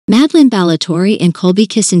Madlyn Ballatori and Colby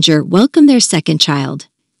welcome their second child.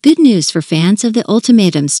 Good news for fans of The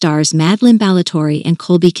Ultimatum stars Madlyn Ballatori and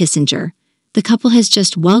Colby. The couple has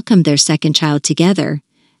just welcomed their second child together,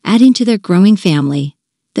 adding to their growing family.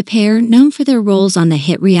 The pair, known for their roles on the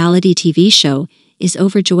hit reality TV show, is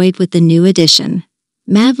overjoyed with the new addition.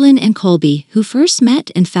 Madlyn and Colby, who first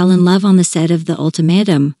met and fell in love on the set of The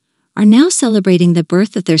Ultimatum, are now celebrating the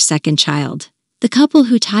birth of their second child. The couple,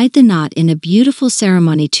 who tied the knot in a beautiful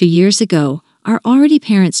ceremony 2 years ago, are already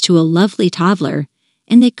parents to a lovely toddler,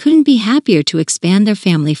 and they couldn't be happier to expand their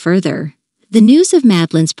family further. The news of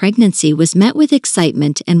Madlyn's pregnancy was met with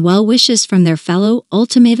excitement and well wishes from their fellow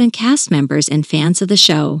Ultimatum cast members and fans of the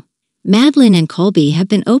show. Madlyn and Colby have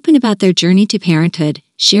been open about their journey to parenthood,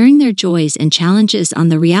 sharing their joys and challenges on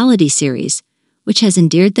the reality series, which has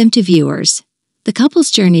endeared them to viewers. The couple's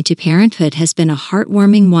journey to parenthood has been a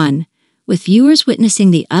heartwarming one, with viewers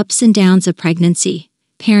witnessing the ups and downs of pregnancy,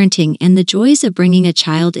 parenting, and the joys of bringing a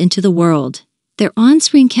child into the world. Their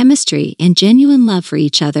on-screen chemistry and genuine love for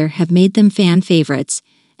each other have made them fan favorites,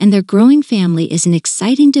 and their growing family is an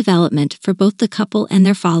exciting development for both the couple and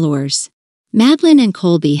their followers. Madlyn and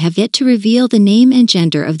Colby have yet to reveal the name and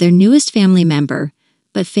gender of their newest family member,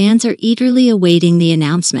 but fans are eagerly awaiting the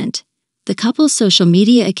announcement. The couple's social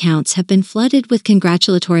media accounts have been flooded with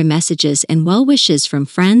congratulatory messages and well wishes from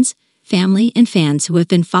friends, family, and fans who have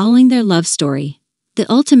been following their love story.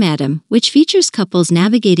 The Ultimatum, which features couples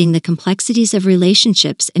navigating the complexities of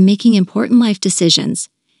relationships and making important life decisions,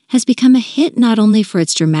 has become a hit not only for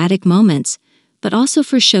its dramatic moments, but also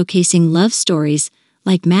for showcasing love stories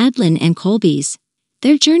like Madlyn and Colby's.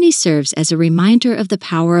 Their journey serves as a reminder of the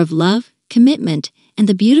power of love, commitment, and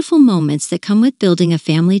the beautiful moments that come with building a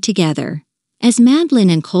family together. As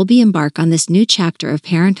Madlyn and Colby embark on this new chapter of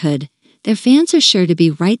parenthood, their fans are sure to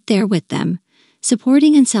be right there with them,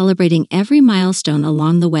 supporting and celebrating every milestone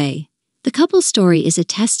along the way. The couple's story is a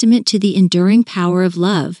testament to the enduring power of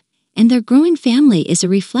love, and their growing family is a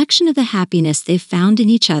reflection of the happiness they've found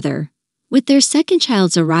in each other. With their second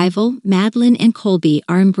child's arrival, Madlyn and Colby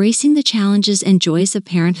are embracing the challenges and joys of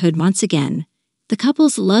parenthood once again. The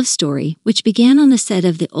couple's love story, which began on the set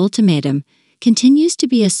of The Ultimatum, continues to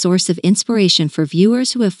be a source of inspiration for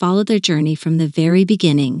viewers who have followed their journey from the very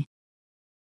beginning.